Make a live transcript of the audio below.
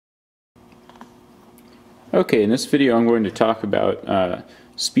Okay, in this video I'm going to talk about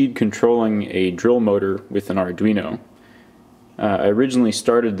speed controlling a drill motor with an Arduino. I originally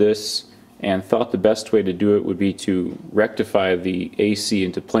started this and thought the best way to do it would be to rectify the AC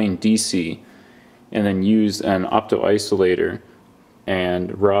into plain DC and then use an opto-isolator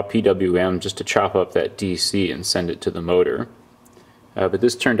and raw PWM just to chop up that DC and send it to the motor. But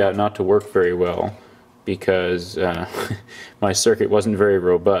this turned out not to work very well because my circuit wasn't very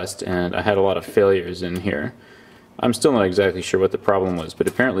robust and I had a lot of failures in here. I'm still not exactly sure what the problem was, but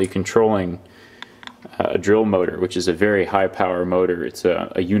apparently controlling a drill motor, which is a very high power motor, it's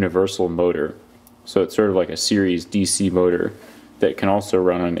a universal motor, so it's sort of like a series DC motor that can also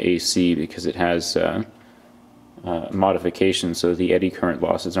run on AC because it has modifications so the eddy current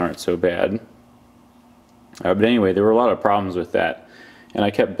losses aren't so bad. But anyway, there were a lot of problems with that, and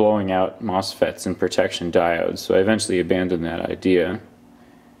I kept blowing out MOSFETs and protection diodes, so I eventually abandoned that idea.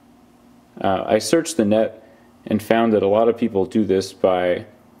 I searched the net and found that a lot of people do this by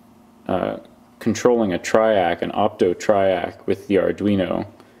controlling a triac, an opto-triac with the Arduino.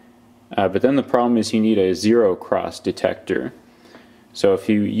 But then the problem is you need a zero cross detector. So if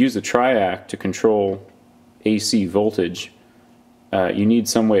you use a triac to control AC voltage, you need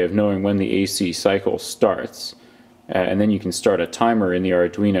some way of knowing when the AC cycle starts. And then you can start a timer in the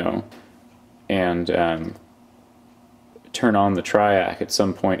Arduino and turn on the triac at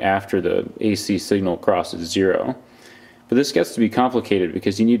some point after the AC signal crosses zero. But this gets to be complicated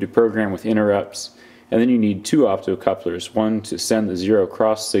because you need to program with interrupts, and then you need two optocouplers, one to send the zero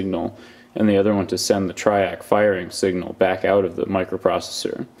cross signal and the other one to send the triac firing signal back out of the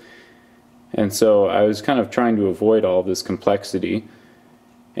microprocessor. And so I was kind of trying to avoid all of this complexity,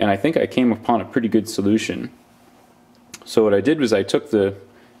 and I think I came upon a pretty good solution. So what I did was I took the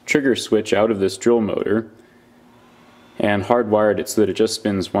trigger switch out of this drill motor and hardwired it so that it just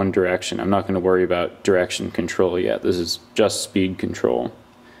spins one direction. I'm not going to worry about direction control yet. This is just speed control.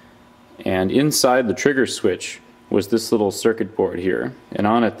 And inside the trigger switch was this little circuit board here, and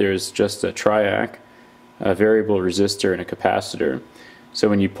on it there's just a triac, a variable resistor, and a capacitor. So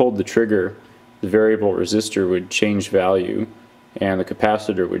when you pulled the trigger, the variable resistor would change value and the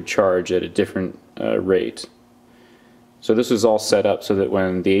capacitor would charge at a different rate. So this was all set up so that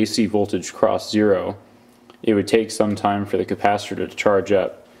when the AC voltage crossed zero, it would take some time for the capacitor to charge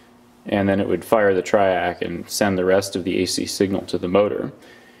up, and then it would fire the triac and send the rest of the AC signal to the motor.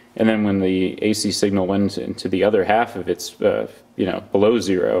 And then when the AC signal went into the other half of its, below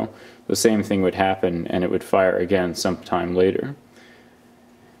zero, the same thing would happen and it would fire again sometime later.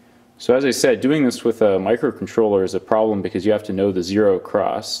 So as I said, doing this with a microcontroller is a problem because you have to know the zero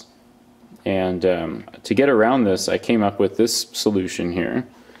cross. And to get around this, I came up with this solution here.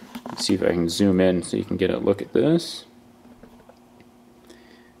 Let's see if I can zoom in so you can get a look at this.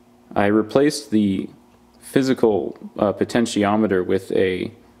 I replaced the physical potentiometer with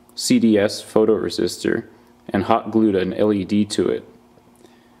a CDS photoresistor and hot glued an LED to it.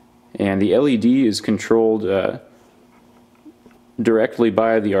 And the LED is controlled directly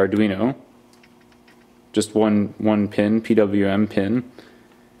by the Arduino, just one pin, PWM pin.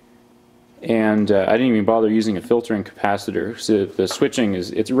 And I didn't even bother using a filtering capacitor. So the switching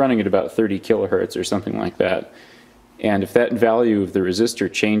it's running at about 30 kilohertz or something like that. And if that value of the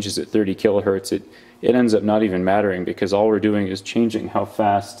resistor changes at 30 kilohertz, it ends up not even mattering because all we're doing is changing how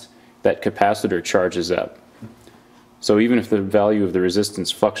fast that capacitor charges up. So even if the value of the resistance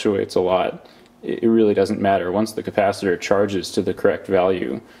fluctuates a lot, it really doesn't matter. Once the capacitor charges to the correct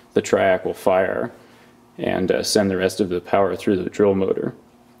value, the triac will fire and send the rest of the power through the drill motor.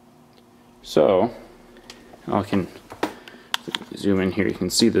 So I can zoom in here. You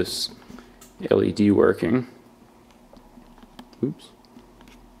can see this LED working. Oops.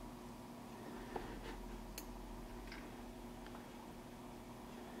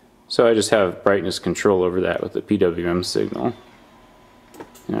 So I just have brightness control over that with the PWM signal.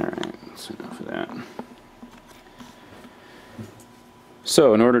 Alright, that's enough of that.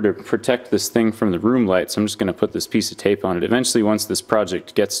 So in order to protect this thing from the room lights, I'm just going to put this piece of tape on it. Eventually, once this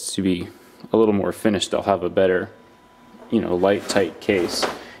project gets to be a little more finished, I'll have a better, light tight case.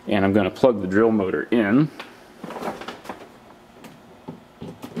 And I'm going to plug the drill motor in.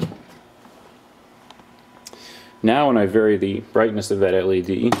 Now when I vary the brightness of that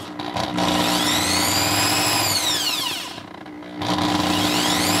LED,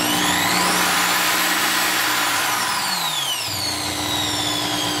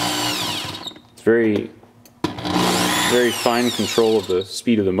 it's very fine control of the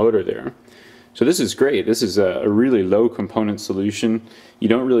speed of the motor there. So this is great. This is a really low component solution. You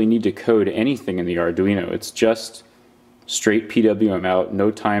don't really need to code anything in the Arduino. It's just straight PWM out,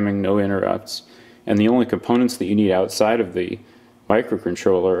 no timing, no interrupts, and the only components that you need outside of the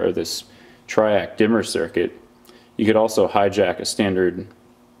microcontroller are this triac dimmer circuit. You could also hijack a standard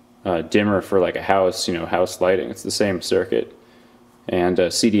dimmer for like a house, house lighting. It's the same circuit, and a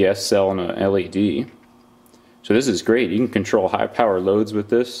CDS cell and a LED. So this is great. You can control high power loads with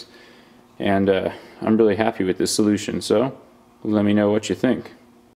this, and I'm really happy with this solution. So let me know what you think.